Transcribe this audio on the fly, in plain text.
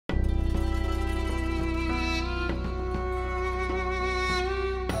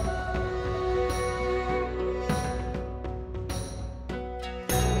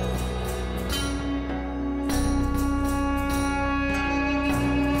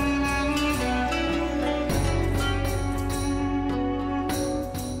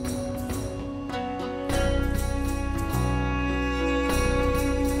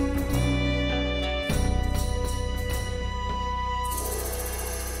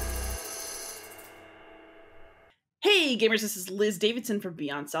Hey gamers, this is Liz Davidson from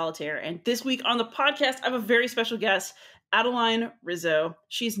Beyond Solitaire, and this week on the podcast, I have a very special guest, Adelyne Rizzo.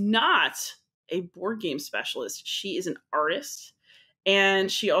 She's not a board game specialist. She is an artist,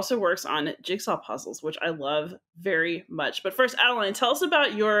 and she also works on jigsaw puzzles, which I love very much. But first, Adelyne, tell us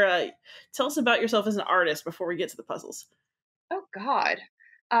about yourself as an artist before we get to the puzzles. Oh God.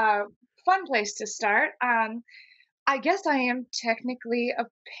 Uh, Fun place to start. I guess I am technically a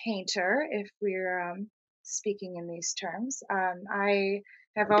painter if we're speaking in these terms. I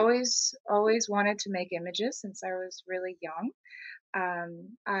have always wanted to make images since I was really young.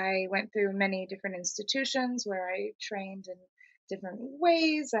 I went through many different institutions where I trained in different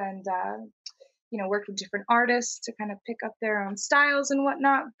ways and worked with different artists to kind of pick up their own styles and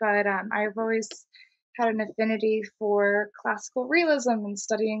whatnot. But I've always had an affinity for classical realism and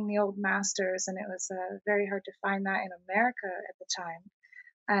studying the old masters, and it was very hard to find that in America at the time.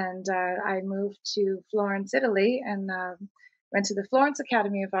 And I moved to Florence, Italy, and went to the Florence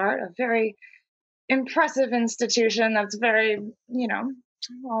Academy of Art, a very impressive institution that's very,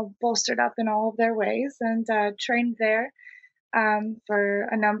 all bolstered up in all of their ways, and trained there for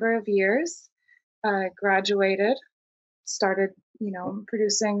a number of years. Graduated, started,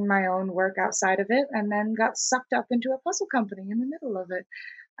 producing my own work outside of it, and then got sucked up into a puzzle company in the middle of it.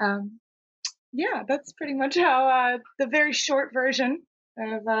 Yeah, that's pretty much how the very short version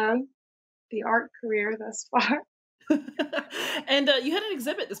of the art career thus far. And you had an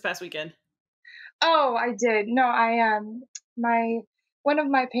exhibit this past weekend. Oh, I did. No, my one of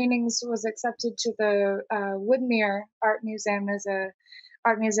my paintings was accepted to the Woodmere Art Museum as a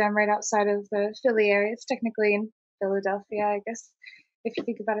art museum right outside of the Philly area. It's technically in Philadelphia, I guess, if you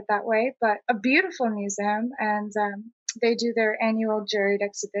think about it that way, but a beautiful museum, and they do their annual juried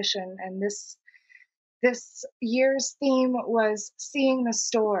exhibition, and this year's theme was seeing the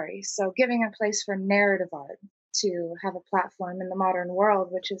story, so giving a place for narrative art to have a platform in the modern world,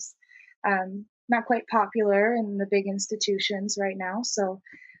 which is not quite popular in the big institutions right now. So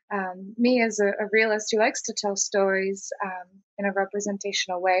me as a realist who likes to tell stories in a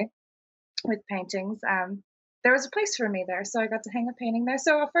representational way with paintings, there was a place for me there. So I got to hang a painting there.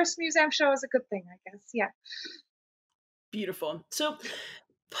 So a first museum show is a good thing, I guess. Yeah. Beautiful. So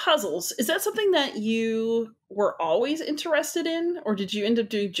puzzles, is that something that you were always interested in, or did you end up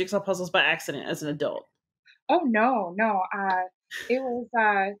doing jigsaw puzzles by accident as an adult? Oh, no. It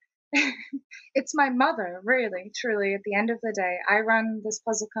was it's my mother, really, truly. At the end of the day, I run this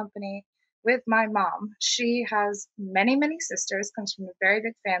puzzle company with my mom. She has many sisters, comes from a very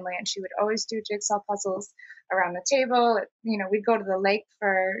big family, and she would always do jigsaw puzzles around the table. We'd go to the lake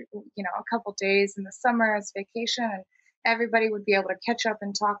for, a couple days in the summer as vacation, and everybody would be able to catch up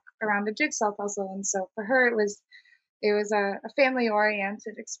and talk around a jigsaw puzzle. And so for her, it was a family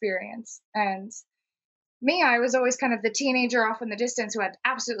oriented experience. And me, I was always kind of the teenager off in the distance who had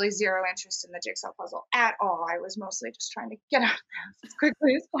absolutely zero interest in the jigsaw puzzle at all. I was mostly just trying to get out of the house as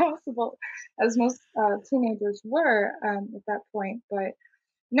quickly as possible, as most teenagers were at that point. But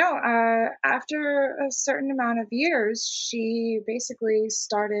no, after a certain amount of years, she basically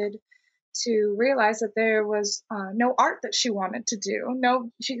started to realize that there was no art that she wanted to do.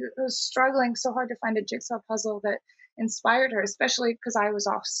 No, she was struggling so hard to find a jigsaw puzzle that inspired her, especially because I was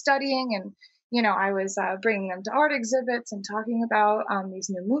off studying, and I was bringing them to art exhibits and talking about these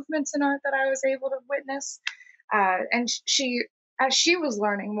new movements in art that I was able to witness. And she, as she was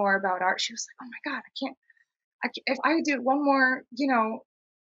learning more about art, she was like, "Oh my God, if I do one more,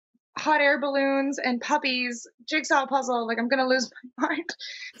 hot air balloons and puppies jigsaw puzzle, like I'm gonna lose my mind."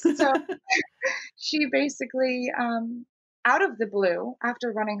 So she basically, out of the blue,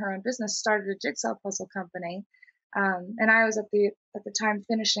 after running her own business, started a jigsaw puzzle company. And I was at the time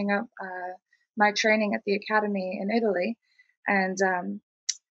finishing up my training at the academy in Italy, and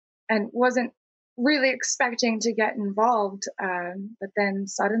wasn't really expecting to get involved. But then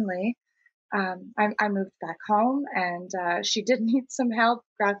suddenly, I moved back home, and she did need some help,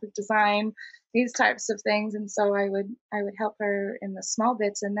 graphic design, these types of things, and so I would help her in the small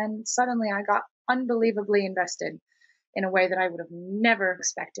bits, and then suddenly I got unbelievably invested in a way that I would have never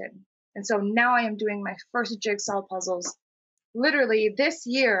expected. And so now I am doing my first jigsaw puzzles. Literally this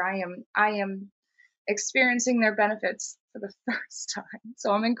year, I am experiencing their benefits for the first time.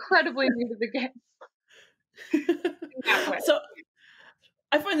 So I'm incredibly new to the game. So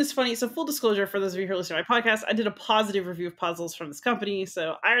I find this funny. So full disclosure for those of you who are listening to my podcast, I did a positive review of puzzles from this company,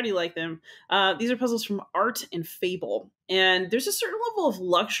 so I already like them. These are puzzles from Art and Fable, and there's a certain level of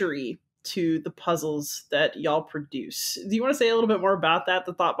luxury to the puzzles that y'all produce. Do you want to say a little bit more about that,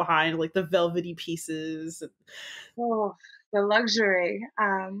 the thought behind like the velvety pieces? Oh, the luxury.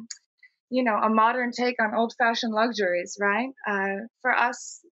 a modern take on old-fashioned luxuries, right? For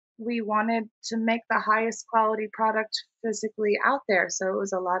us, we wanted to make the highest quality product physically out there. So it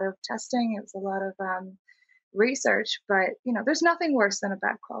was a lot of testing, it was a lot of research, but there's nothing worse than a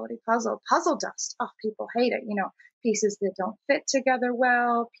bad quality puzzle. Puzzle dust. Oh, people hate it. Pieces that don't fit together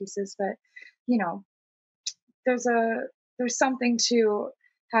well, pieces that, you know, there's a there's something to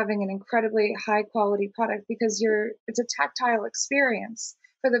having an incredibly high quality product because it's a tactile experience.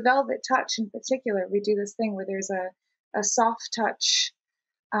 For the velvet touch in particular, we do this thing where there's a soft touch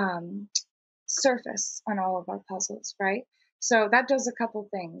um, surface on all of our puzzles, right? So that does a couple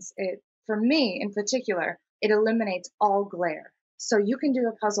things. For me in particular, it eliminates all glare. So you can do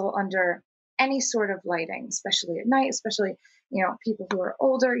a puzzle under any sort of lighting, especially at night, especially, people who are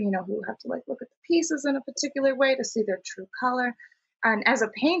older, who have to like look at the pieces in a particular way to see their true color. And as a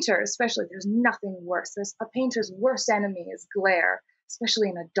painter, especially, there's nothing worse. There's a painter's worst enemy is glare, especially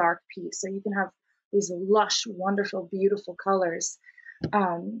in a dark piece. So you can have these lush, wonderful, beautiful colors.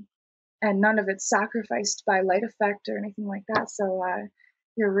 And none of it's sacrificed by light effect or anything like that. So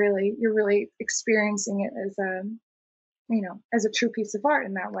you're really experiencing it as a true piece of art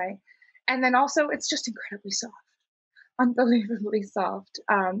in that way. And then also it's just incredibly soft, unbelievably soft,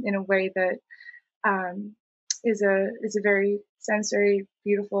 in a way that um, is a very sensory,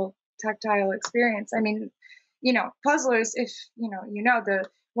 beautiful, tactile experience. I mean, puzzlers, if the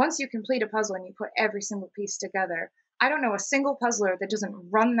once you complete a puzzle and you put every single piece together, I don't know a single puzzler that doesn't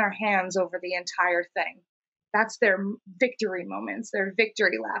run their hands over the entire thing. That's their victory moments, their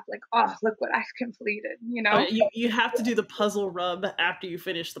victory lap. Like, oh, look what I've completed. Oh, you have to do the puzzle rub after you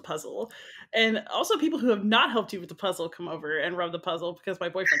finish the puzzle. And also people who have not helped you with the puzzle come over and rub the puzzle because my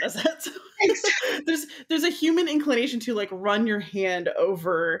boyfriend does that. So there's a human inclination to like run your hand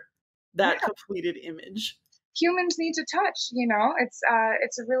over that completed image. Humans need to touch.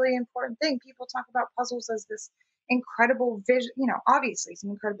 It's a really important thing. People talk about puzzles as this incredible obviously it's an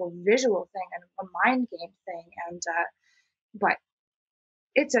incredible visual thing and a mind game thing, and but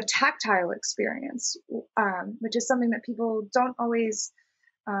it's a tactile experience, which is something that people don't always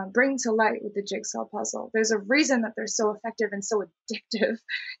bring to light with the jigsaw puzzle. There's a reason that they're so effective and so addictive,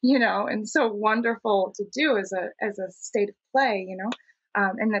 and so wonderful to do as a state of play,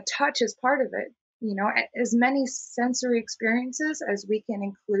 and the touch is part of it. As many sensory experiences as we can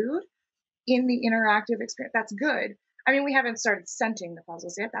include in the interactive experience, that's good. I mean, we haven't started scenting the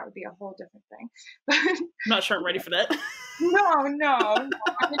puzzles yet. That would be a whole different thing. But I'm not sure I'm ready for that. no. I mean, I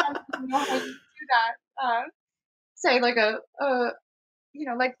don't know how you do that. Say like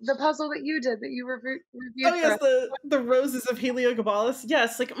like the puzzle that you did that you reviewed. Oh yes, the roses of Heliogabalus.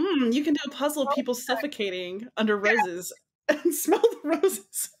 Yes, like you can do a puzzle of people suffocating under roses and smell the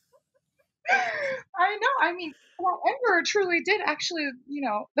roses. I know. I mean, well, Emperor truly did actually,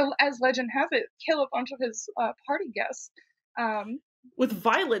 as legend has it, kill a bunch of his party guests. With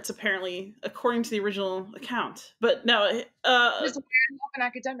violets, apparently, according to the original account. But no, it's an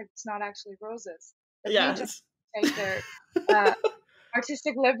academic. It's not actually roses. But yeah, just take their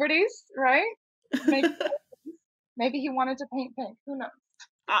artistic liberties, right? Maybe he wanted to paint pink. Who knows?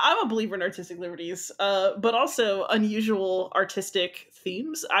 I'm a believer in artistic liberties, but also unusual artistic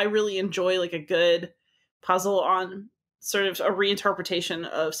themes. I really enjoy like a good puzzle on sort of a reinterpretation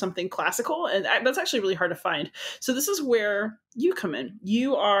of something classical, and that's actually really hard to find. So this is where you come in.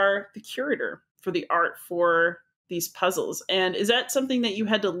 You are the curator for the art for these puzzles. And is that something that you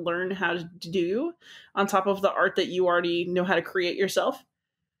had to learn how to do on top of the art that you already know how to create yourself?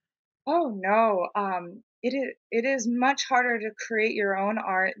 Oh no. It is much harder to create your own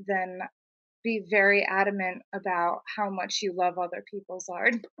art than be very adamant about how much you love other people's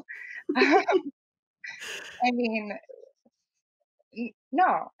art. I mean,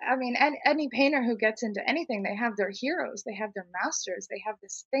 no. I mean, any painter who gets into anything, they have their heroes, they have their masters, they have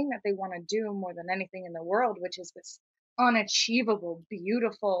this thing that they want to do more than anything in the world, which is this unachievable,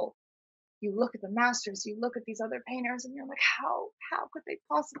 beautiful. You look at the masters, you look at these other painters, and you're like, how could they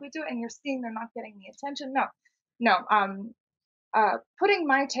possibly do it? And you're seeing they're not getting the attention. No. Putting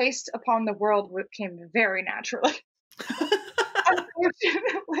my taste upon the world came very naturally,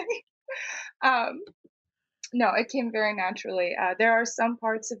 unfortunately. Um, no, it came very naturally. There are some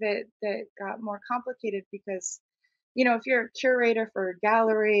parts of it that got more complicated because, if you're a curator for a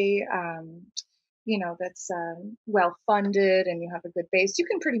gallery, that's well funded and you have a good base, you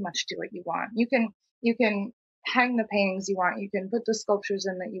can pretty much do what you want. You can hang the paintings you want. You can put the sculptures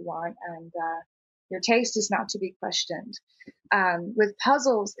in that you want, and your taste is not to be questioned. With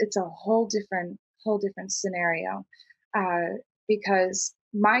puzzles, it's a whole different scenario, because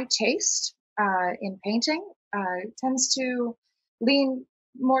my taste in painting tends to lean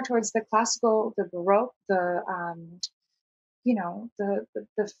more towards the classical, the Baroque, the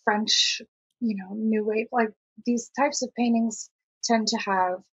French, New Wave. Like these types of paintings tend to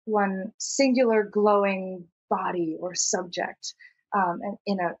have one singular glowing body or subject, and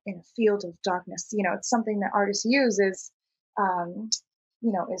in a field of darkness. It's something that artists use um,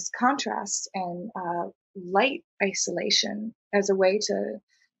 is contrast and light isolation as a way to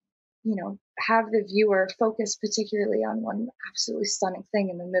have the viewer focus particularly on one absolutely stunning thing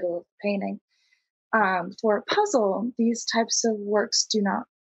in the middle of the painting. For a puzzle, these types of works do not,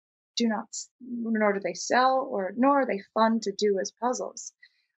 nor do they sell, or nor are they fun to do as puzzles,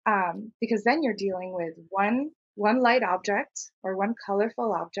 because then you're dealing with one light object or one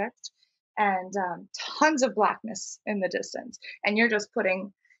colorful object, and tons of blackness in the distance, and you're just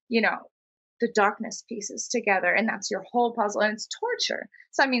putting, you know, the darkness pieces together, and that's your whole puzzle, and it's torture.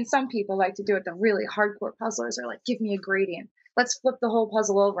 So I mean, some people like to do it. The really hardcore puzzlers are like, give me a gradient. Let's flip the whole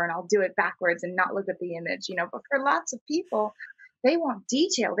puzzle over and I'll do it backwards and not look at the image, But for lots of people, they want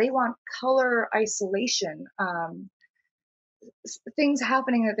detail. They want color isolation, things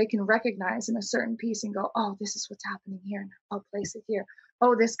happening that they can recognize in a certain piece and go, oh, this is what's happening here. I'll place it here.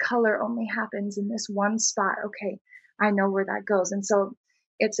 Oh, this color only happens in this one spot. Okay, I know where that goes. And so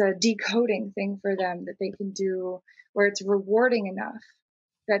it's a decoding thing for them that they can do where it's rewarding enough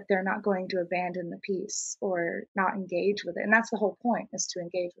that they're not going to abandon the piece or not engage with it. And that's the whole point, is to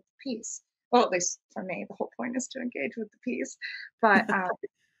engage with the piece. Well, at least for me, the whole point is to engage with the piece. But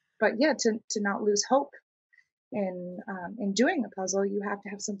yeah, to not lose hope in doing a puzzle, you have to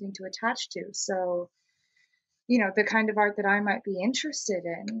have something to attach to. So, the kind of art that I might be interested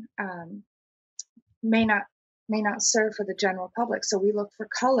in may not serve for the general public. So we look for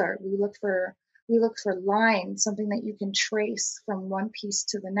color, we look for line, something that you can trace from one piece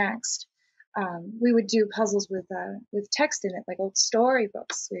to the next. We would do puzzles with text in it, like old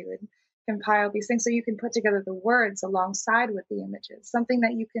storybooks. We would compile these things so you can put together the words alongside with the images, something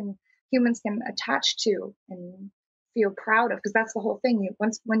that humans can attach to and feel proud of, because that's the whole thing.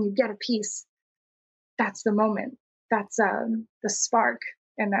 When you get a piece, that's the moment, that's the spark,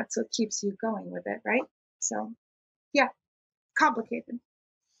 and that's what keeps you going with it, right? So yeah, complicated.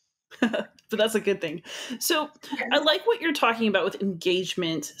 But that's a good thing. So I like what you're talking about with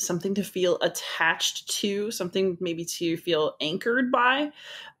engagement, something to feel attached to, something maybe to feel anchored by.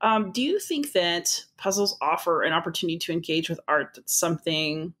 Do you think that puzzles offer an opportunity to engage with art that's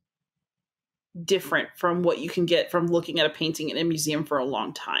something different from what you can get from looking at a painting in a museum for a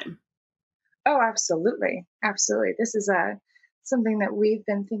long time? Oh, absolutely. Absolutely. This is something that we've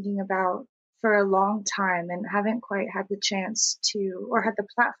been thinking about for a long time and haven't quite had the chance to, or had the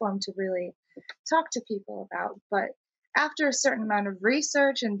platform to really talk to people about. But after a certain amount of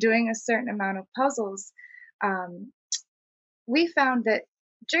research and doing a certain amount of puzzles, um, we found that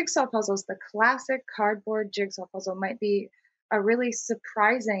jigsaw puzzles, the classic cardboard jigsaw puzzle, might be a really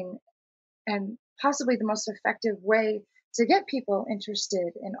surprising and possibly the most effective way to get people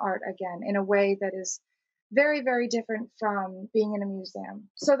interested in art again, in a way that is very, very different from being in a museum.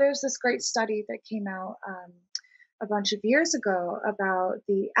 So there's this great study that came out a bunch of years ago about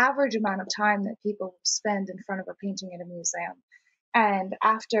the average amount of time that people spend in front of a painting at a museum. And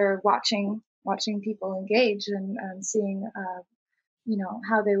after watching people engage and seeing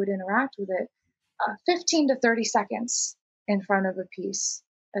how they would interact with it, 15 to 30 seconds in front of a piece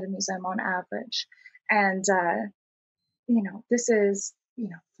at a museum on average. And this is,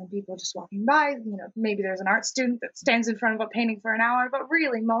 some people just walking by, maybe there's an art student that stands in front of a painting for an hour, but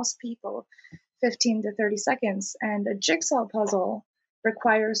really most people 15 to 30 seconds. And a jigsaw puzzle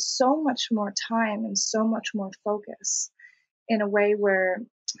requires so much more time and so much more focus, in a way where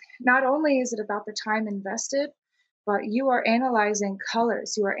not only is it about the time invested, but you are analyzing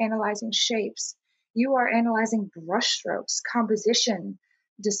colors, you are analyzing shapes, you are analyzing brushstrokes, composition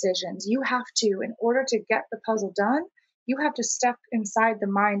decisions. You have to, in order to get the puzzle done, you have to step inside the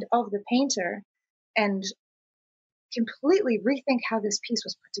mind of the painter and completely rethink how this piece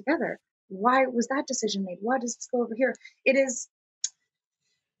was put together. Why was that decision made? Why does this go over here? It is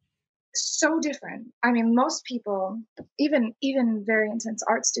so different. I mean, most people, even very intense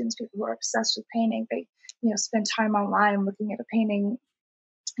art students, people who are obsessed with painting, they spend time online looking at a painting,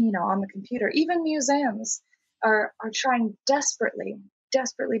 on the computer. Even museums are trying desperately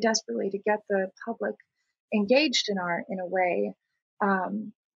to get the public engaged in art in a way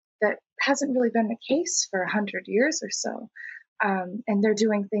that hasn't really been the case for 100 years or so. And they're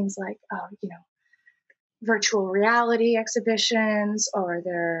doing things like, virtual reality exhibitions, or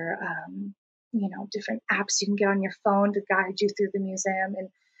there are different apps you can get on your phone to guide you through the museum, and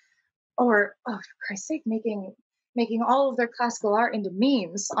or, oh, for Christ's sake, making making all of their classical art into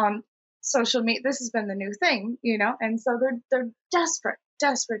memes on social media. This has been the new thing, and so they're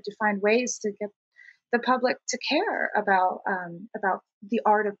desperate to find ways to get the public to care about the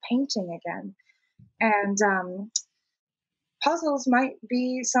art of painting again. And puzzles might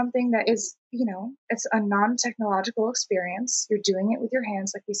be something that is, it's a non-technological experience. You're doing it with your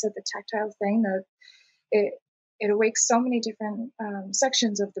hands, like we said, the tactile thing. It it awakes so many different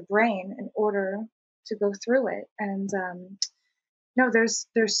sections of the brain in order to go through it. And no, there's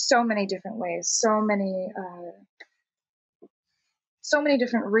so many different ways, so many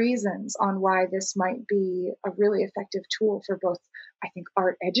different reasons on why this might be a really effective tool for both. I think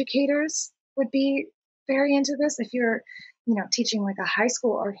art educators would be very into this. If you're, teaching like a high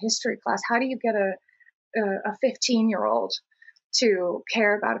school art history class, how do you get a 15-year-old to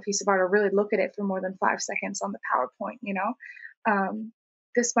care about a piece of art or really look at it for more than 5 seconds on the PowerPoint?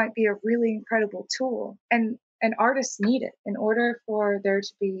 This might be a really incredible tool, and artists need it in order for there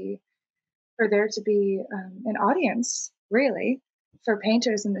to be an audience, really, for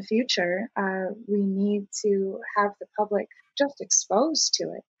painters in the future. We need to have the public just exposed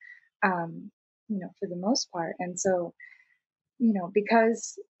to it, for the most part. And so,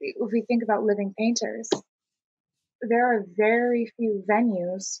 because if we think about living painters, there are very few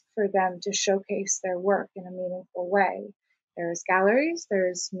venues for them to showcase their work in a meaningful way. There's galleries,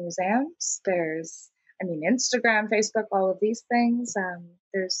 there's museums, Instagram, Facebook, all of these things.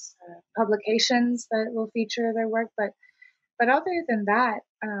 There's publications that will feature their work, but other than that,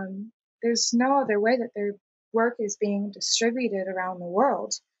 there's no other way that their work is being distributed around the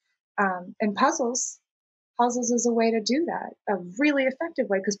world. And puzzles is a way to do that, a really effective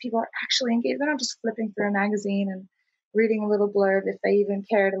way, because people are actually engaged. They're not just flipping through a magazine and reading a little blurb, if they even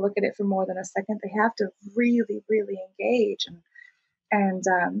care to look at it for more than a second. They have to really, really engage. And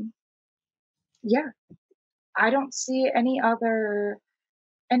yeah, I don't see any other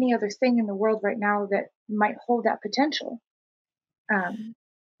thing in the world right now that might hold that potential.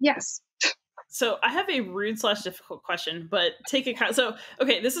 Yes. So I have a rude slash difficult question, but take it. So,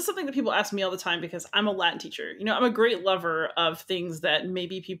 okay, this is something that people ask me all the time because I'm a Latin teacher. I'm a great lover of things that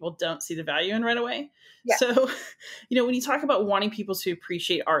maybe people don't see the value in right away. Yeah. So, when you talk about wanting people to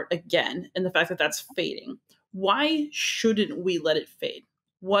appreciate art again and the fact that that's fading, why shouldn't we let it fade?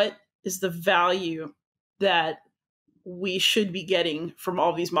 What is the value that we should be getting from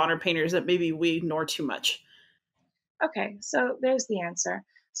all these modern painters that maybe we ignore too much? Okay, so there's the answer.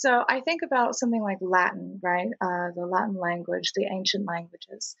 So I think about something like Latin, right? The Latin language, the ancient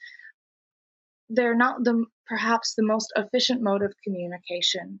languages. They're not perhaps the most efficient mode of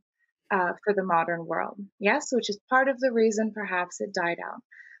communication for the modern world. Yes, which is part of the reason perhaps it died out.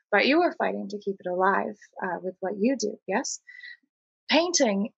 But you are fighting to keep it alive with what you do. Yes,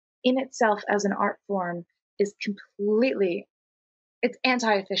 painting in itself as an art form is it's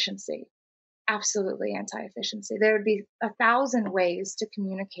anti-efficiency. Absolutely anti-efficiency. There would be 1,000 ways to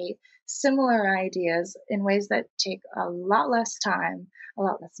communicate similar ideas in ways that take a lot less time, a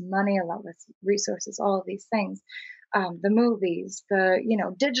lot less money, a lot less resources, all of these things. The movies,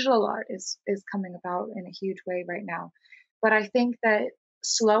 digital art is coming about in a huge way right now. But I think that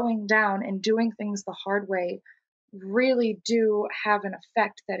slowing down and doing things the hard way really do have an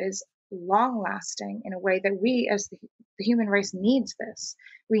effect that is long lasting in a way that we as the human race needs this.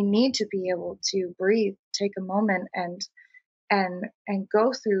 We need to be able to breathe, take a moment, and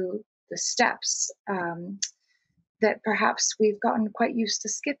go through the steps that perhaps we've gotten quite used to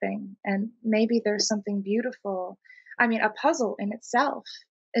skipping. And maybe there's something beautiful. A puzzle in itself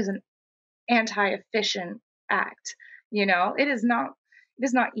is an anti-efficient act. It is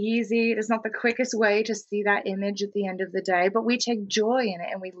not easy. It is not the quickest way to see that image at the end of the day, but we take joy in it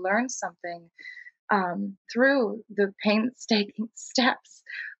and we learn something through the painstaking steps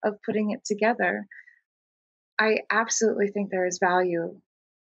of putting it together. I absolutely think there is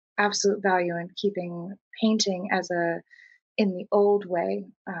absolute value in keeping painting in the old way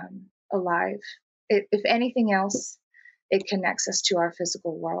alive. If anything else, it connects us to our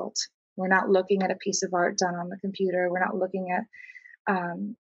physical world. We're not looking at a piece of art done on the computer. We're not looking at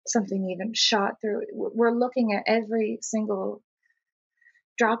something even shot through. We're looking at every single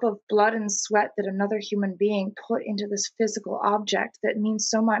drop of blood and sweat that another human being put into this physical object that means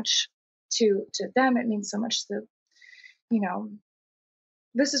so much to them. It means so much to,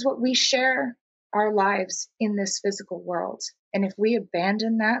 this is what we share our lives in this physical world. And if we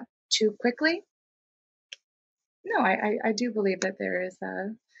abandon that too quickly, no, I do believe that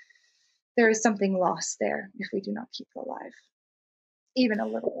there is something lost there if we do not keep it alive, even a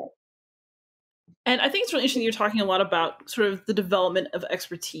little bit. And I think it's really interesting that you're talking a lot about sort of the development of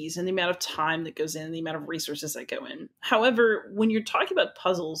expertise and the amount of time that goes in, the amount of resources that go in. However, when you're talking about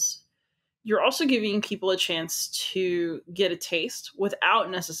puzzles, you're also giving people a chance to get a taste without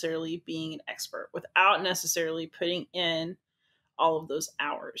necessarily being an expert, without necessarily putting in all of those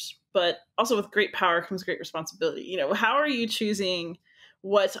hours. But also with great power comes great responsibility. How are you choosing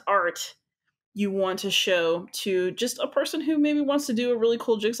what art you want to show to just a person who maybe wants to do a really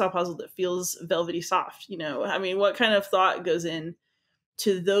cool jigsaw puzzle that feels velvety soft? I mean, what kind of thought goes in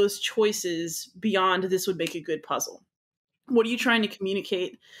to those choices beyond this would make a good puzzle? What are you trying to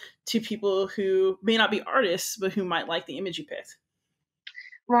communicate to people who may not be artists, but who might like the image you picked?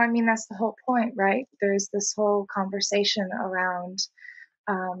 Well, I mean, that's the whole point, right? There's this whole conversation around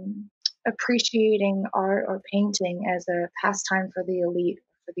um, appreciating art or painting as a pastime for the elite,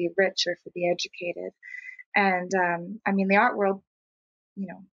 for the rich, or for the educated. And I mean, the art world,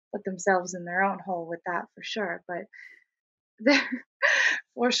 put themselves in their own hole with that for sure. But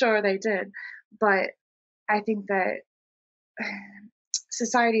for sure they did. But I think that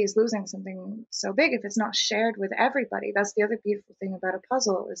society is losing something so big if it's not shared with everybody. That's the other beautiful thing about a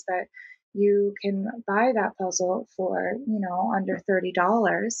puzzle is that you can buy that puzzle for, under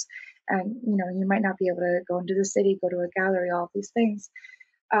 $30. And, you might not be able to go into the city, go to a gallery, all these things.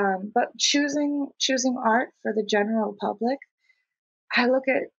 But choosing art for the general public, I look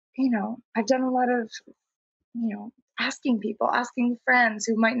at, I've done a lot of asking people, asking friends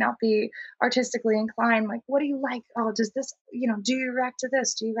who might not be artistically inclined, like, what do you like? Oh, does this, do you react to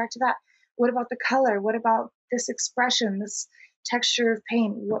this? Do you react to that? What about the color? What about this expression, this texture of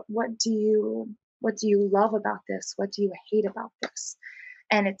paint? What do you love about this? What do you hate about this?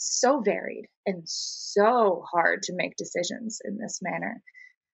 And it's so varied and so hard to make decisions in this manner.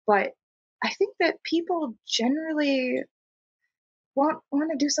 But I think that people generally want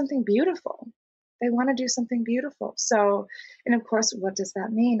to do something beautiful. They want to do something beautiful. So, and of course, what does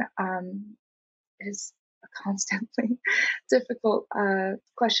that mean? Is a constantly difficult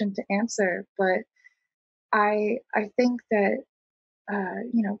question to answer. But I think that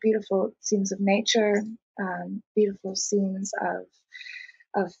beautiful scenes of nature, beautiful scenes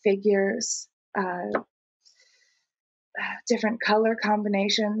of figures. Different color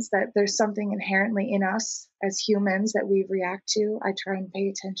combinations, that there's something inherently in us as humans that we react to. I try and pay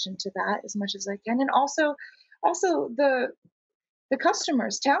attention to that as much as I can. And also the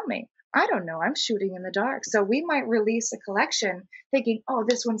customers tell me, I don't know, I'm shooting in the dark. So we might release a collection thinking, oh,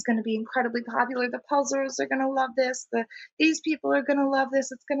 this one's going to be incredibly popular. The puzzlers are going to love this. These people are going to love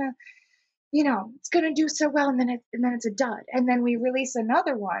this. It's going to, it's going to do so well. And then it's a dud. And then we release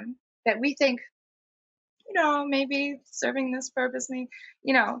another one that we think, maybe serving this purpose,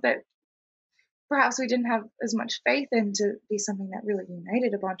 that perhaps we didn't have as much faith in to be something that really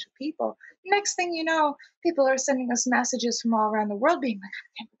united a bunch of people. Next thing you know, people are sending us messages from all around the world being like,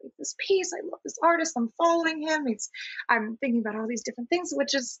 I can't believe this piece. I love this artist. I'm following him. I'm thinking about all these different things,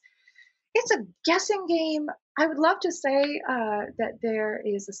 it's a guessing game. I would love to say that there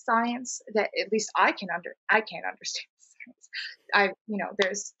is a science that at least I can't understand science.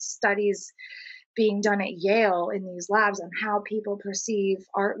 There's studies being done at Yale in these labs on how people perceive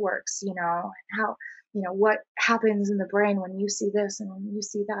artworks, how, what happens in the brain when you see this and when you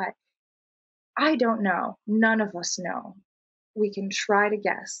see that. I don't know. None of us know. We can try to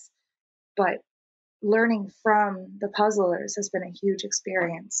guess, but learning from the puzzlers has been a huge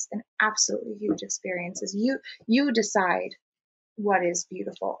experience, an absolutely huge experience. As you decide what is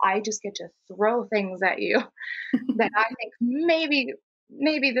beautiful. I just get to throw things at you that I think maybe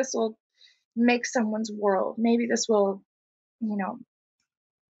this will make someone's world. You know,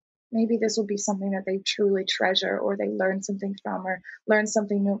 maybe this will be something that they truly treasure, or they learn something from, or learn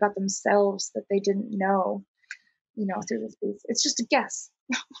something new about themselves that they didn't know, through this piece. It's just a guess.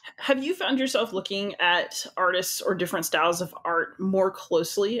 Have you found yourself looking at artists or different styles of art more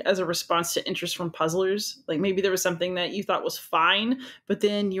closely as a response to interest from puzzlers? Like maybe there was something that you thought was fine, but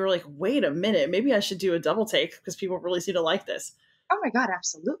then you were like, wait a minute, maybe I should do a double take because people really seem to like this. Oh my God,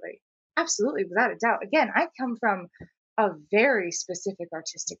 absolutely. Absolutely, without a doubt. Again, I come from a very specific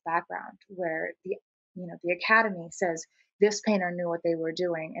artistic background where the academy says this painter knew what they were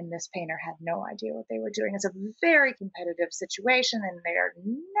doing and this painter had no idea what they were doing. It's a very competitive situation and they are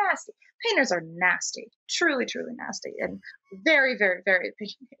nasty. Painters are nasty, truly, truly nasty, and very, very, very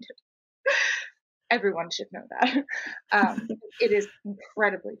opinionated. Everyone should know that. It is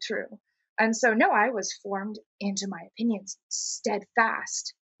incredibly true. And so, no, I was formed into my opinions,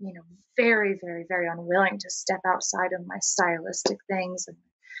 steadfast, very, very, very unwilling to step outside of my stylistic things and,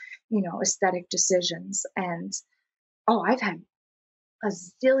 aesthetic decisions. And, oh, I've had a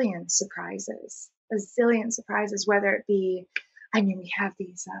zillion surprises, whether it be, I mean, we have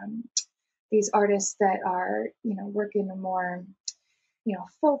these artists that are, work in a more,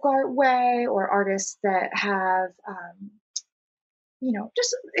 folk art way, or artists that have,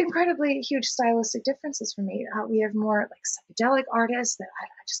 just incredibly huge stylistic differences for me. We have more like psychedelic artists that I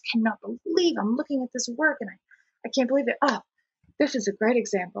just cannot believe I'm looking at this work, and I can't believe it. Oh, this is a great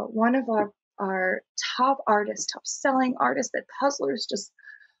example. One of our top artists, top selling artists that puzzlers just,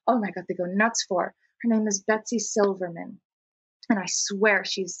 oh my God, they go nuts for. Her name is Betsy Silverman. And I swear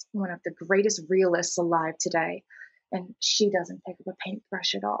she's one of the greatest realists alive today. And she doesn't pick up a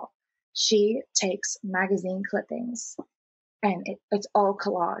paintbrush at all. She takes magazine clippings, and it's all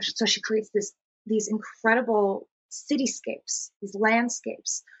collage. So she creates these incredible cityscapes, these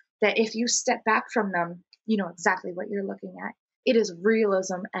landscapes that if you step back from them, you know exactly what you're looking at. It is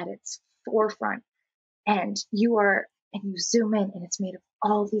realism at its forefront. And you zoom in, and it's made of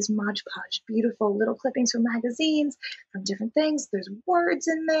all these Mod Podge, beautiful little clippings from magazines, from different things. There's words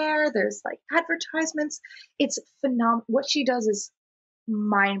in there. There's like advertisements. It's phenomenal. What she does is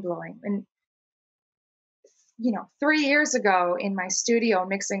mind blowing. And 3 years ago in my studio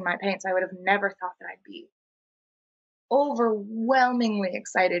mixing my paints, I would have never thought that I'd be overwhelmingly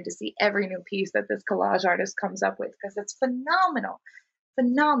excited to see every new piece that this collage artist comes up with, because it's phenomenal.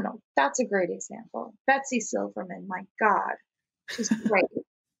 Phenomenal. That's a great example. Betsy Silverman, my God, she's great.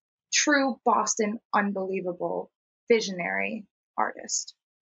 True Boston, unbelievable, visionary artist.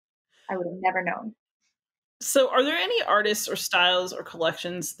 I would have never known. So, are there any artists or styles or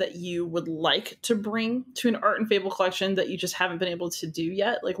collections that you would like to bring to an Art and Fable collection that you just haven't been able to do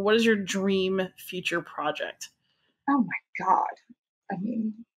yet? Like, what is your dream future project? Oh my God. I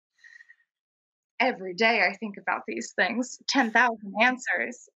mean, every day I think about these things, 10,000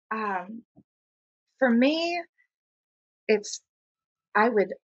 answers. For me, I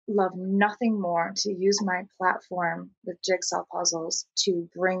would love nothing more to use my platform with jigsaw puzzles to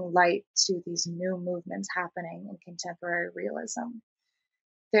bring light to these new movements happening in contemporary realism.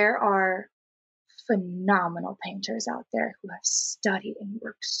 There are phenomenal painters out there who have studied and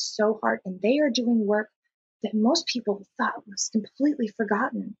worked so hard, and they are doing work that most people thought was completely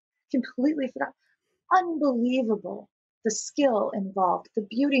forgotten. Completely forgotten. Unbelievable. The skill involved, the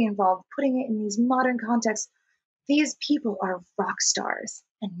beauty involved, putting it in these modern contexts. These people are rock stars,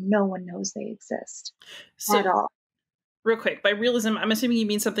 and no one knows they exist at So, all. real quick, by realism, I'm assuming you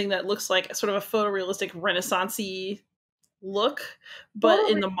mean something that looks like sort of a photorealistic Renaissance-y look, but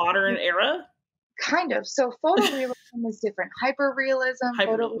in the modern Photorealism, era? kind of. So photorealism is different. Hyperrealism,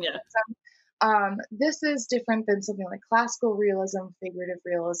 Hyperreal, yeah. photorealism. This is different than something like classical realism, figurative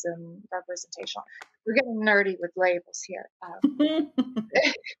realism, representational. We're getting nerdy with labels here.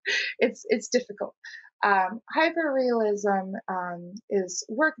 It's difficult. Hyperrealism is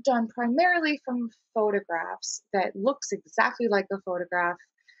work done primarily from photographs that looks exactly like a photograph,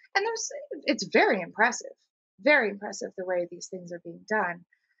 and it's very impressive the way these things are being done.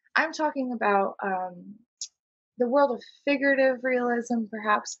 I'm talking about the world of figurative realism,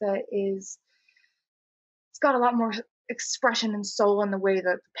 perhaps, it's got a lot more expression and soul in the way that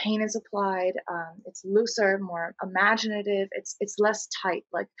the paint is applied. It's looser, more imaginative. It's less tight.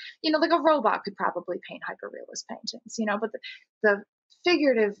 Like like a robot could probably paint hyperrealist paintings. But the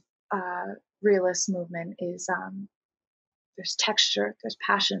figurative realist movement is there's texture, there's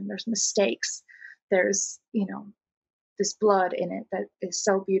passion, there's mistakes, there's this blood in it that is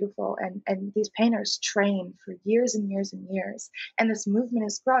so beautiful. And these painters train for years and years and years, and this movement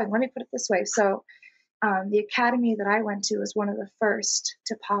is growing. Let me put it this way. So the academy that I went to was one of the first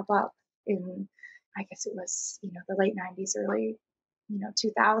to pop up in, I guess it was, the late 90s, early,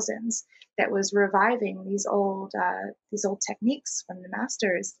 2000s, that was reviving these old techniques from the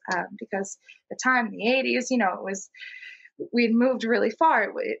masters, because at the time, in the 80s, we'd moved really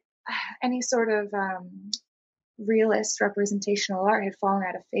far. Any sort of realist representational art had fallen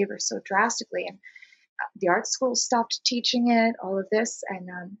out of favor so drastically, and the art schools stopped teaching it, all of this, and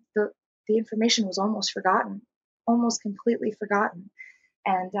the information was almost forgotten, almost completely forgotten.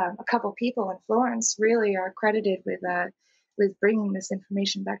 And a couple people in Florence really are credited with bringing this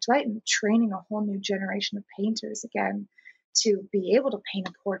information back to light and training a whole new generation of painters again to be able to paint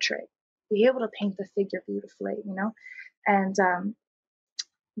a portrait, be able to paint the figure beautifully, And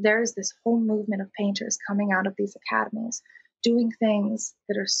there's this whole movement of painters coming out of these academies, doing things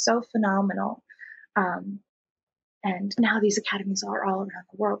that are so phenomenal. And now these academies are all around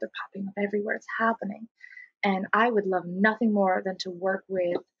the world. They're popping up everywhere. It's happening. And I would love nothing more than to work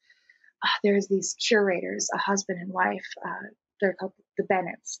with, there's these curators, a husband and wife, they're called the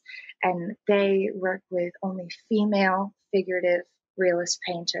Bennetts, and they work with only female figurative realist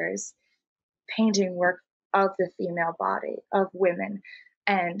painters painting work of the female body, of women,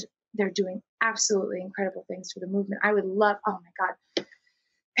 and they're doing absolutely incredible things for the movement. I would love, oh my God,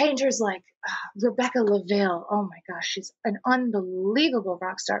 painters like Rebecca LaVille. Oh my gosh, she's an unbelievable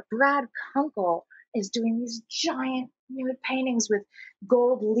rock star. Brad Kunkel is doing these giant nude paintings with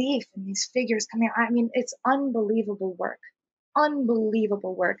gold leaf and these figures coming out. I mean, it's unbelievable work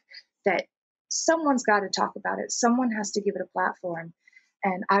that someone's got to talk about it. Someone has to give it a platform.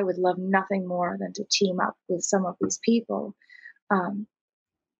 And I would love nothing more than to team up with some of these people um,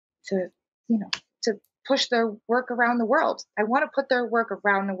 to, you know, to push their work around the world. I want to put their work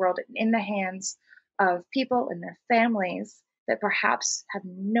around the world in the hands of people and their families that perhaps have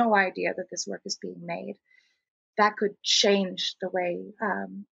no idea that this work is being made. That could change the way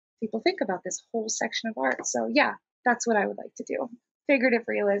people think about this whole section of art. So yeah, that's what I would like to do. Figurative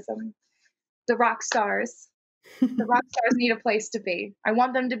realism. The rock stars. The rock stars need a place to be. I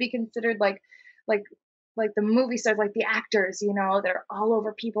want them to be considered like like the movie stars, like the actors, you know, that are all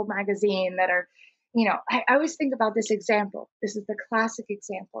over People magazine, that are, you know, I always think about this example. This is the classic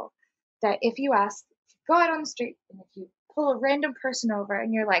example that if you ask, if you go out on the street and if you pull a random person over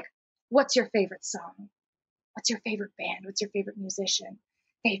and you're like, what's your favorite song? What's your favorite band? What's your favorite musician?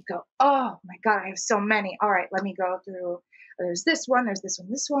 They'd go, oh my God, I have so many. All right, let me go through. There's this one,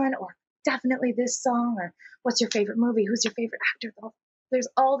 this one, or definitely this song, or what's your favorite movie? Who's your favorite actor? There's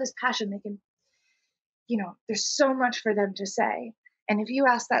all this passion. They can, you know, there's so much for them to say. And if you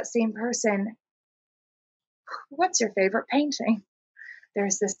ask that same person, what's your favorite painting?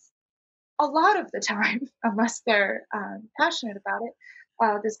 There's this, a lot of the time, unless they're passionate about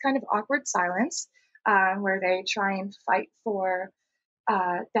it, this kind of awkward silence where they try and fight for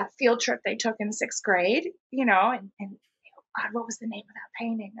that field trip they took in sixth grade, you know, and God, what was the name of that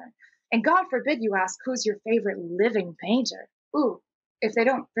painting? And God forbid you ask, who's your favorite living painter? Ooh, if they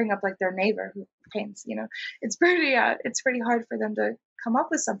don't bring up like their neighbor who paints, you know, it's pretty hard for them to come up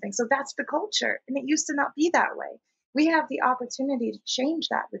with something. So that's the culture, and it used to not be that way. We have the opportunity to change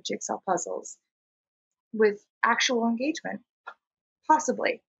that with jigsaw puzzles, with actual engagement,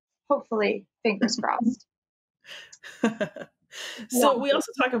 possibly, hopefully, fingers crossed. So we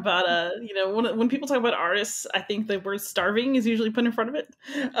also talk about you know, when people talk about artists, I think the word starving is usually put in front of it.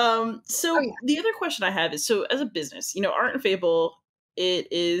 So Oh yeah. the other question I have is, so as a business, you know, Art and Fable, it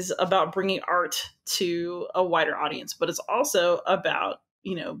is about bringing art to a wider audience, but it's also about,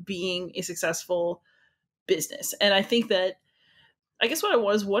 you know, being a successful business. And I think that, I guess what I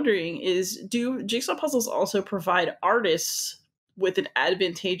was wondering is, do jigsaw puzzles also provide artists with an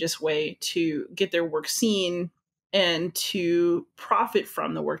advantageous way to get their work seen and to profit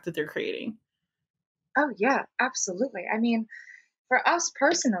from the work that they're creating? Oh yeah, absolutely. I mean, for us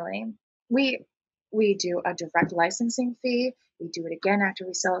personally, we we do a direct licensing fee. We do it again after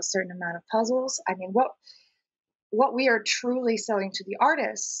we sell a certain amount of puzzles. I mean, what we are truly selling to the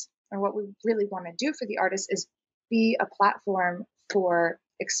artists, or what we really want to do for the artists, is be a platform for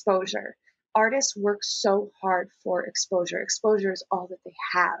exposure. Artists work so hard for exposure. Exposure is all that they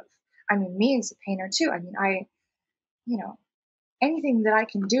have. I mean, me as a painter too. I mean, you know, anything that I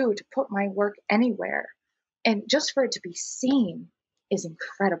can do to put my work anywhere and just for it to be seen is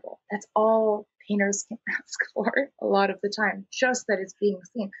incredible. That's all painters can ask for a lot of the time, just that it's being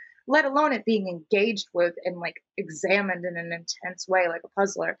seen, let alone it being engaged with and like examined in an intense way, like a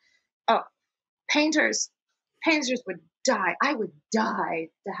puzzler. Oh, painters, painters would die. I would die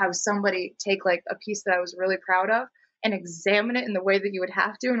to have somebody take like a piece that I was really proud of and examine it in the way that you would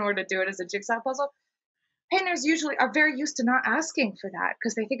have to in order to do it as a jigsaw puzzle. Painters usually are very used to not asking for that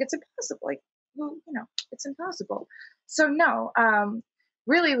because they think it's impossible. Like, well, you know, it's impossible. So no,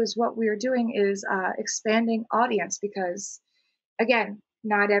 really was what we were doing is expanding audience because, again,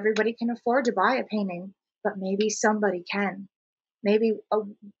 not everybody can afford to buy a painting, but maybe somebody can. Maybe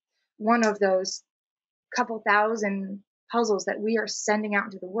one of those couple thousand puzzles that we are sending out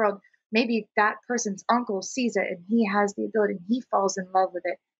into the world, maybe that person's uncle sees it and he has the ability and he falls in love with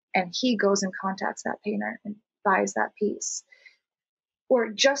it and he goes and contacts that painter and buys that piece. Or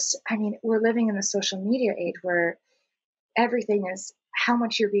just, I mean, we're living in the social media age where everything is how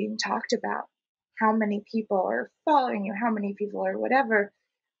much you're being talked about, how many people are following you, how many people are whatever.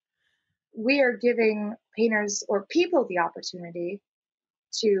 We are giving painters or people the opportunity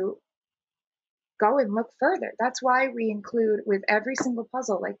to go and look further. That's why we include with every single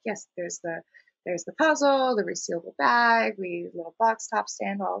puzzle, like, yes, there's the puzzle, the resealable bag, we little box top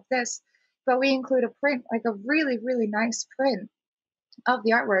stand, all of this, but we include a print, like a really, really nice print of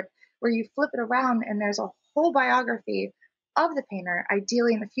the artwork where you flip it around and there's a whole biography of the painter.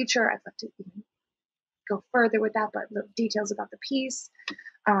 Ideally in the future, I'd love to go further with that, but the details about the piece.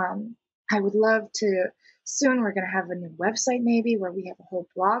 I would love to. Soon we're going to have a new website, maybe, where we have a whole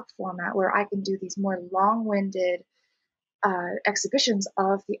blog format where I can do these more long-winded exhibitions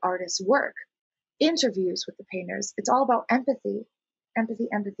of the artist's work, interviews with the painters. It's all about empathy, empathy,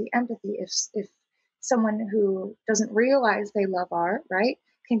 empathy, empathy. If someone who doesn't realize they love art, right,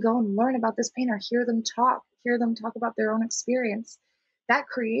 can go and learn about this painter, hear them talk about their own experience, that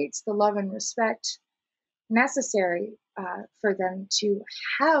creates the love and respect necessary for them to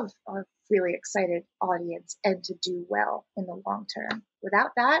have a really excited audience and to do well in the long term.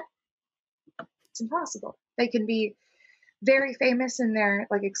 Without that, it's impossible. They can be very famous in their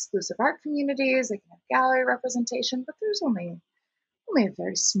like exclusive art communities, they can have gallery representation, but there's only a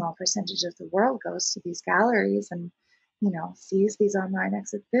very small percentage of the world goes to these galleries and, sees these online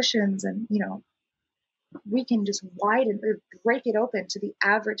exhibitions, and, we can just widen or break it open to the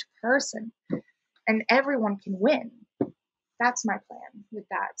average person and everyone can win. That's my plan with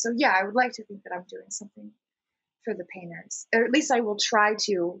that. So yeah, I would like to think that I'm doing something for the painters, or at least I will try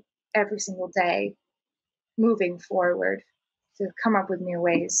to every single day moving forward to come up with new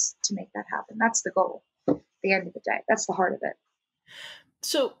ways to make that happen. That's the goal. At the end of the day, that's the heart of it.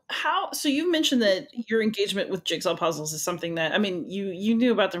 So you mentioned that your engagement with jigsaw puzzles is something that, I mean, you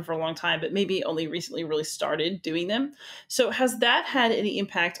knew about them for a long time, but maybe only recently really started doing them. So has that had any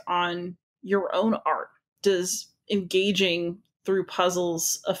impact on your own art? Does engaging through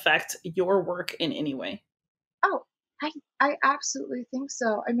puzzles affect your work in any way? Oh, I absolutely think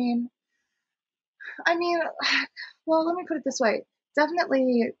so. I mean, well, let me put it this way.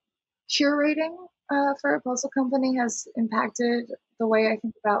 Definitely curating for a puzzle company has impacted the way I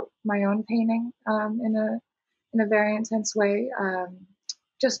think about my own painting in a very intense way.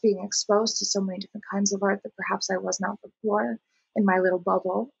 Just being exposed to so many different kinds of art that perhaps I was not before in my little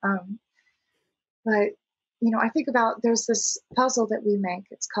bubble. But I think about there's this puzzle that we make.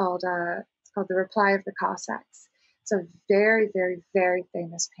 It's called The Reply of the Cossacks. It's a very, very, very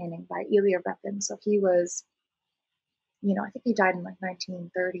famous painting by Ilya Repin. So he was, I think he died in like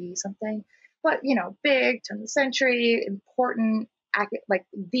 1930 something. But big, turn of the century, important, like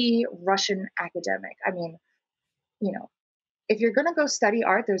the Russian academic. I mean, you know, if you're going to go study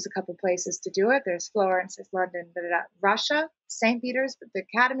art, there's a couple places to do it. There's Florence, there's London, Russia, St. Peter's, but the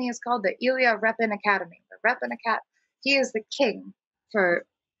academy is called the Ilya Repin Academy. The Repin Academy. He is the king for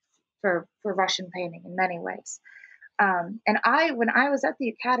Russian painting in many ways. And when I was at the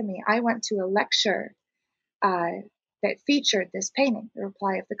academy, I went to a lecture that featured this painting, The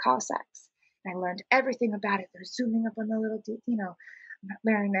Reply of the Cossacks. And I learned everything about it. They're zooming up on the little,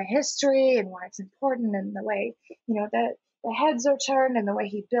 learning the history and why it's important, and the way, that the heads are turned, and the way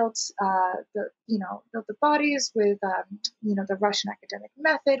he built built the bodies with, the Russian academic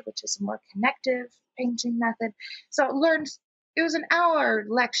method, which is a more connective painting method. So it was an hour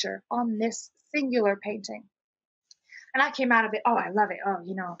lecture on this singular painting. And I came out of it, oh, I love it.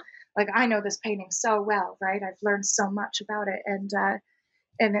 Oh, like I know this painting so well, right? I've learned so much about it. And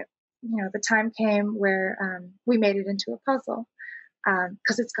it, the time came where we made it into a puzzle,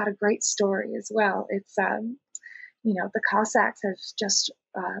 because it's got a great story as well. It's, the Cossacks have just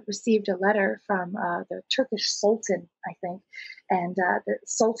received a letter from the Turkish Sultan, I think, and the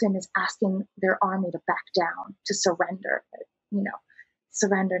Sultan is asking their army to back down, to surrender,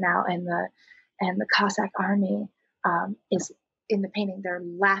 surrender now. And the Cossack army is in the painting. They're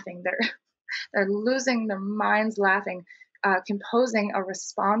laughing. They're losing their minds laughing, composing a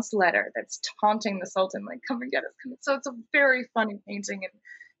response letter that's taunting the Sultan, like, come and get us. So it's a very funny painting, and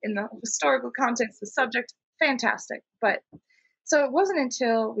in the historical context, the subject, fantastic. But so it wasn't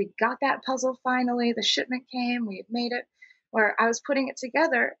until we got that puzzle finally, the shipment came, we had made it, where I was putting it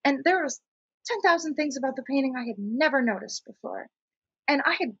together, and there was 10,000 things about the painting I had never noticed before. And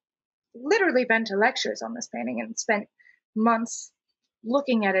I had literally been to lectures on this painting and spent months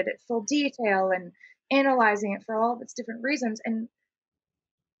looking at it at full detail and analyzing it for all of its different reasons. And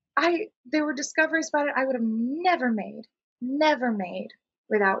there were discoveries about it I would have never made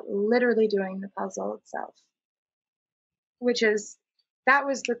without literally doing the puzzle itself. That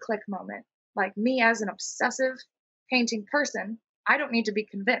was the click moment. Like, me as an obsessive painting person, I don't need to be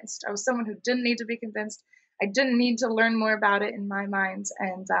convinced. I was someone who didn't need to be convinced. I didn't need to learn more about it in my mind.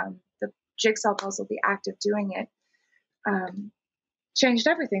 And the jigsaw puzzle, the act of doing it, changed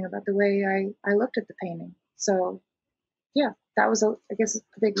everything about the way I looked at the painting. So yeah, that was a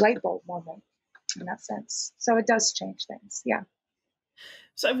big light bulb moment in that sense. So it does change things. Yeah.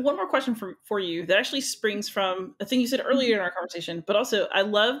 So I have one more question for you that actually springs from a thing you said earlier in our conversation, but also I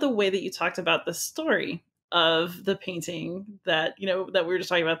love the way that you talked about the story of the painting that, that we were just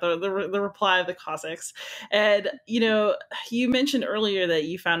talking about, the reply of the Cossacks. And, you mentioned earlier that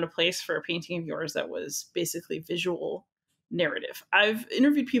you found a place for a painting of yours that was basically visual narrative. I've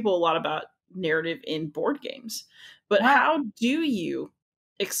interviewed people a lot about narrative in board games, but Wow. how do you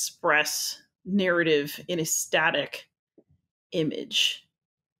express narrative in a static image?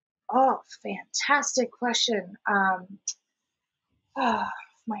 Oh, fantastic question. Oh,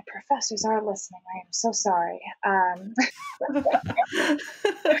 my professors are listening. I am so sorry.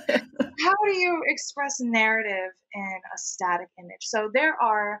 How do you express narrative in a static image? So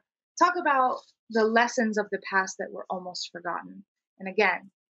talk about the lessons of the past that were almost forgotten. And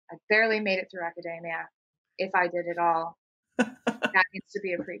again, I barely made it through academia. If I did it all, that needs to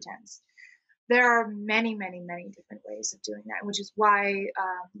be a pretense. There are many, many, many different ways of doing that, which is why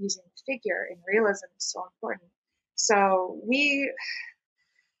using figure in realism is so important. So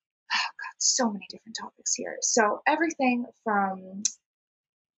so many different topics here. So everything from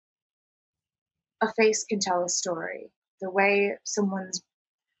a face can tell a story, the way someone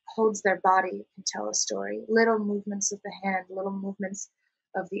holds their body can tell a story, little movements of the hand, little movements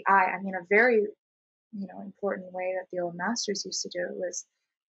of the eye. I mean, a very important way that the old masters used to do it was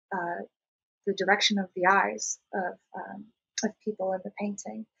the direction of the eyes of people in the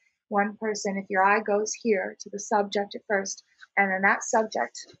painting. One person, if your eye goes here to the subject at first, and then that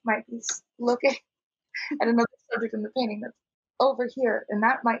subject might be looking at another subject in the painting that's over here, and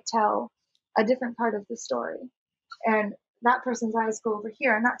that might tell a different part of the story. And that person's eyes go over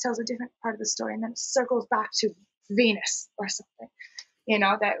here, and that tells a different part of the story, and then it circles back to Venus or something,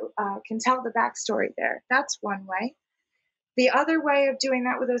 that can tell the backstory there. That's one way. The other way of doing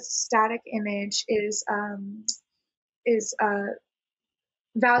that with a static image is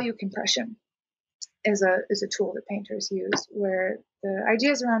value compression. Is a tool that painters use, where the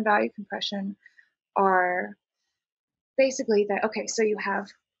ideas around value compression are basically that, okay, so you have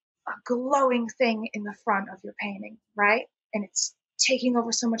a glowing thing in the front of your painting, right? And it's taking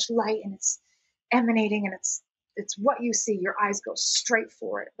over so much light, and it's emanating, and it's what you see. Your eyes go straight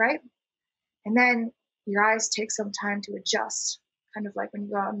for it, right? And then your eyes take some time to adjust, kind of like when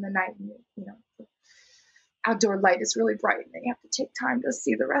you go out in the night and the outdoor light is really bright, and you have to take time to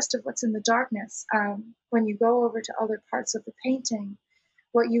see the rest of what's in the darkness. When you go over to other parts of the painting,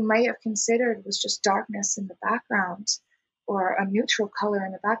 what you may have considered was just darkness in the background or a neutral color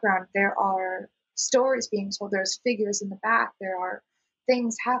in the background. There are stories being told. There's figures in the back. There are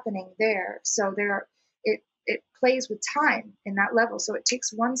things happening there. So it plays with time in that level. So it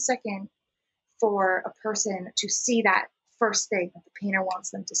takes 1 second for a person to see that first thing that the painter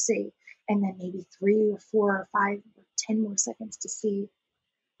wants them to see, and then maybe 3 or 4 or 5 or 10 more seconds to see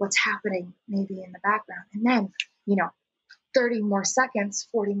what's happening maybe in the background. And then, 30 more seconds,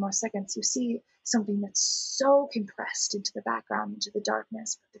 40 more seconds, you see something that's so compressed into the background, into the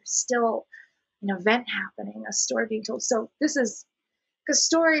darkness, but there's still an event happening, a story being told. So this is because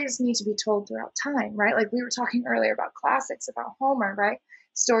stories need to be told throughout time, right? Like we were talking earlier about classics, about Homer, right?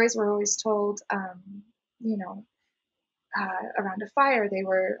 Stories were always told, around a fire. They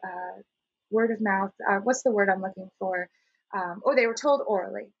were word of mouth. What's the word I'm looking for? They were told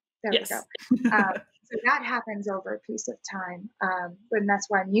orally. There Yes. we go. So that happens over a piece of time. And that's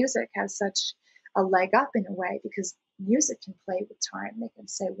why music has such a leg up in a way, because music can play with time. They can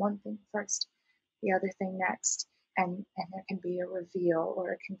say one thing first, the other thing next, and there can be a reveal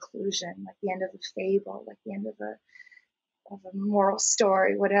or a conclusion, like the end of a fable, like the end of a moral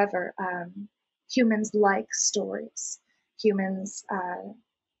story, whatever. Humans like stories. Humans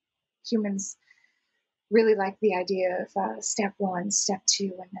really like the idea of step 1, step 2,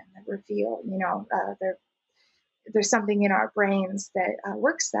 and then the reveal. There's something in our brains that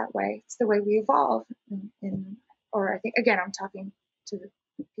works that way. It's the way we evolve. Or I think, again, I'm talking to the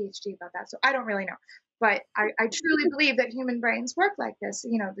PhD about that, so I don't really know. But I truly believe that human brains work like this.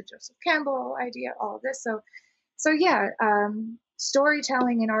 The Joseph Campbell idea, all of this. So yeah,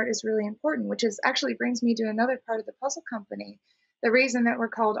 storytelling in art is really important, which is actually brings me to another part of the puzzle company. The reason that we're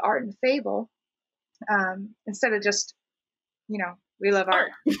called Art and Fable, instead of just, we love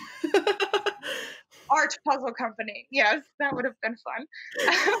art. Art Puzzle Company. Yes, that would have been fun.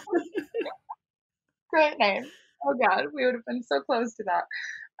 Great name. Oh God, we would have been so close to that.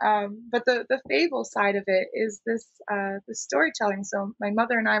 But the fable side of it is this the storytelling. So my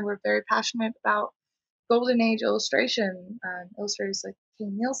mother and I were very passionate about Golden Age illustration, illustrators like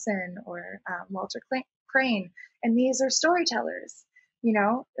King Nielsen or Walter Crane, and these are storytellers.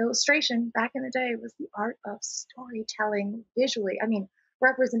 Illustration back in the day was the art of storytelling visually. I mean,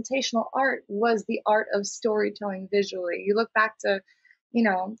 representational art was the art of storytelling visually. You look back to,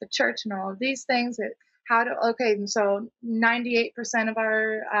 the church and all of these things. Okay, so 98% of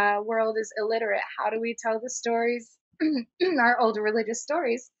our world is illiterate. How do we tell the stories, our older religious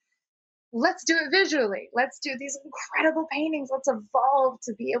stories? Let's do it visually. Let's do these incredible paintings. Let's evolve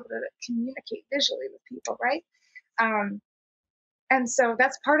to be able to communicate visually with people, right? Um, and so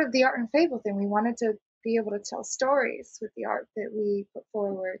that's part of the art and fable thing. We wanted to be able to tell stories with the art that we put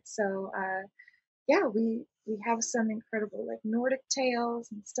forward. So yeah, we have some incredible like Nordic tales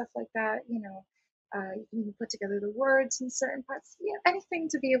and stuff like that. You can put together the words in certain parts. Yeah, anything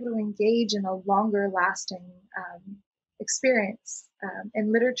to be able to engage in a longer lasting experience.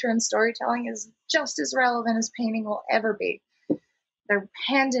 And literature and storytelling is just as relevant as painting will ever be. They're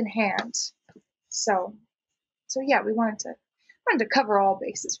hand in hand. So yeah, we wanted to cover all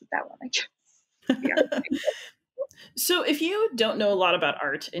bases with that one, I guess. Yeah. So, if you don't know a lot about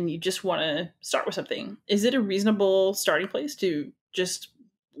art and you just want to start with something, is it a reasonable starting place to just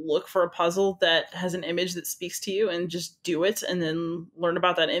look for a puzzle that has an image that speaks to you and just do it and then learn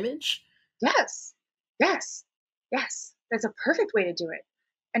about that image? Yes, yes, yes. That's a perfect way to do it.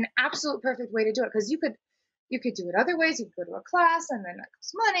 An absolute perfect way to do it, because you could do it other ways. You could go to a class and then that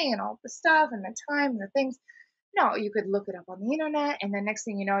costs money and all the stuff and the time and the things. No, you could look it up on the internet, and then next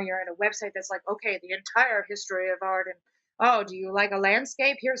thing you know, you're at a website that's like, okay, the entire history of art, and oh, do you like a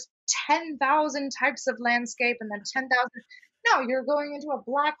landscape? Here's 10,000 types of landscape, and then 10,000. No, you're going into a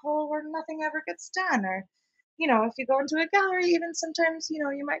black hole where nothing ever gets done. Or, if you go into a gallery, even sometimes,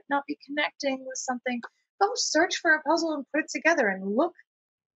 you might not be connecting with something. Go search for a puzzle and put it together and look.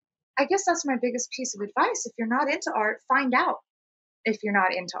 I guess that's my biggest piece of advice. If you're not into art, find out if you're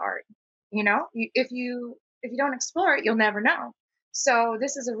not into art. If you don't explore it, you'll never know. So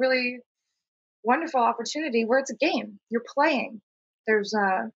this is a really wonderful opportunity where it's a game. You're playing. There's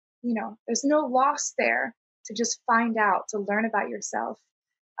there's no loss there to just find out, to learn about yourself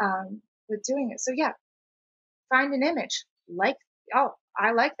with doing it. So yeah, find an image. Like, oh,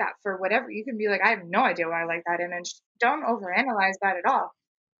 I like that for whatever. You can be like, I have no idea why I like that image. Don't overanalyze that at all.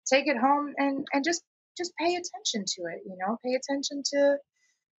 Take it home and just pay attention to it. Pay attention to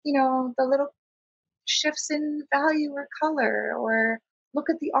the little shifts in value or color, or look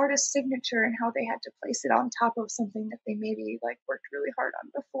at the artist's signature and how they had to place it on top of something that they maybe like worked really hard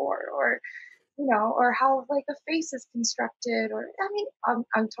on before, or how like a face is constructed, or I'm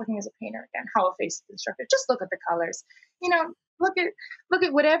talking as a painter again, how a face is constructed. Just look at the colors, look at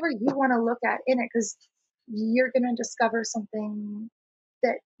whatever you want to look at in it, because you're going to discover something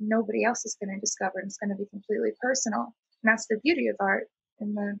that nobody else is going to discover, and it's going to be completely personal. And that's the beauty of art.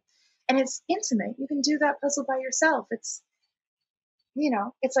 And it's intimate. You can do that puzzle by yourself. It's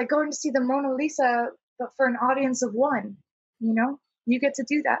like going to see the Mona Lisa, but for an audience of one. You get to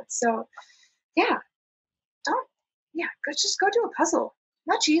do that. So yeah, just go do a puzzle.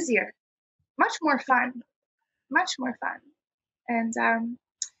 Much easier, much more fun, much more fun. And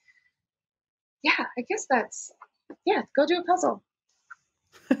yeah, I guess go do a puzzle.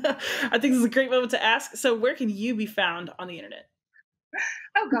 I think this is a great moment to ask. So, where can you be found on the internet?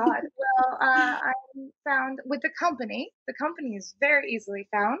 Oh God. Well, I'm found with the company. The company is very easily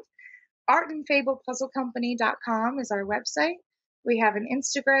found. artandfablepuzzlecompany.com is our website. We have an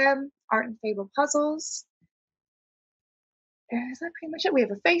Instagram, Art and Fable Puzzles. Is that pretty much it? We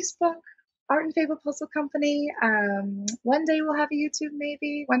have a Facebook, Art and Fable Puzzle Company. One day we'll have a YouTube,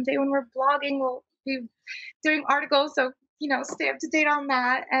 maybe. One day when we're blogging, we'll be doing articles. So, stay up to date on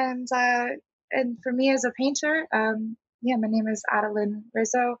that. And for me as a painter, my name is Adelyne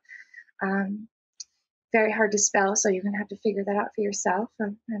Rizzo. Very hard to spell, so you're going to have to figure that out for yourself.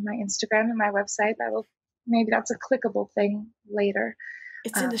 And my Instagram and my website, maybe that's a clickable thing later.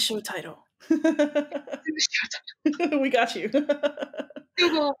 It's in the show title. We got you.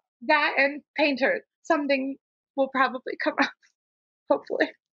 Google that and painter. Something will probably come up,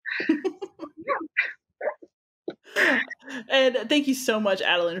 hopefully. And thank you so much,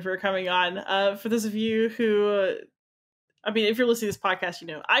 Adelyne, for coming on. For those of you who, if you're listening to this podcast,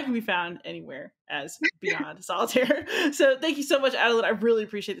 I can be found anywhere as Beyond Solitaire. So thank you so much, Adelyne. I really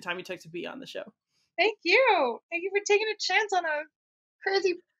appreciate the time you took to be on the show. Thank you. Thank you for taking a chance on a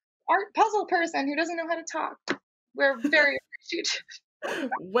crazy art puzzle person who doesn't know how to talk. We're very appreciative.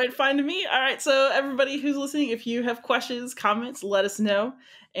 Went fine to me. All right. So everybody who's listening, if you have questions, comments, let us know.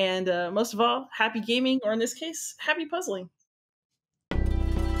 And most of all, happy gaming, or in this case, happy puzzling.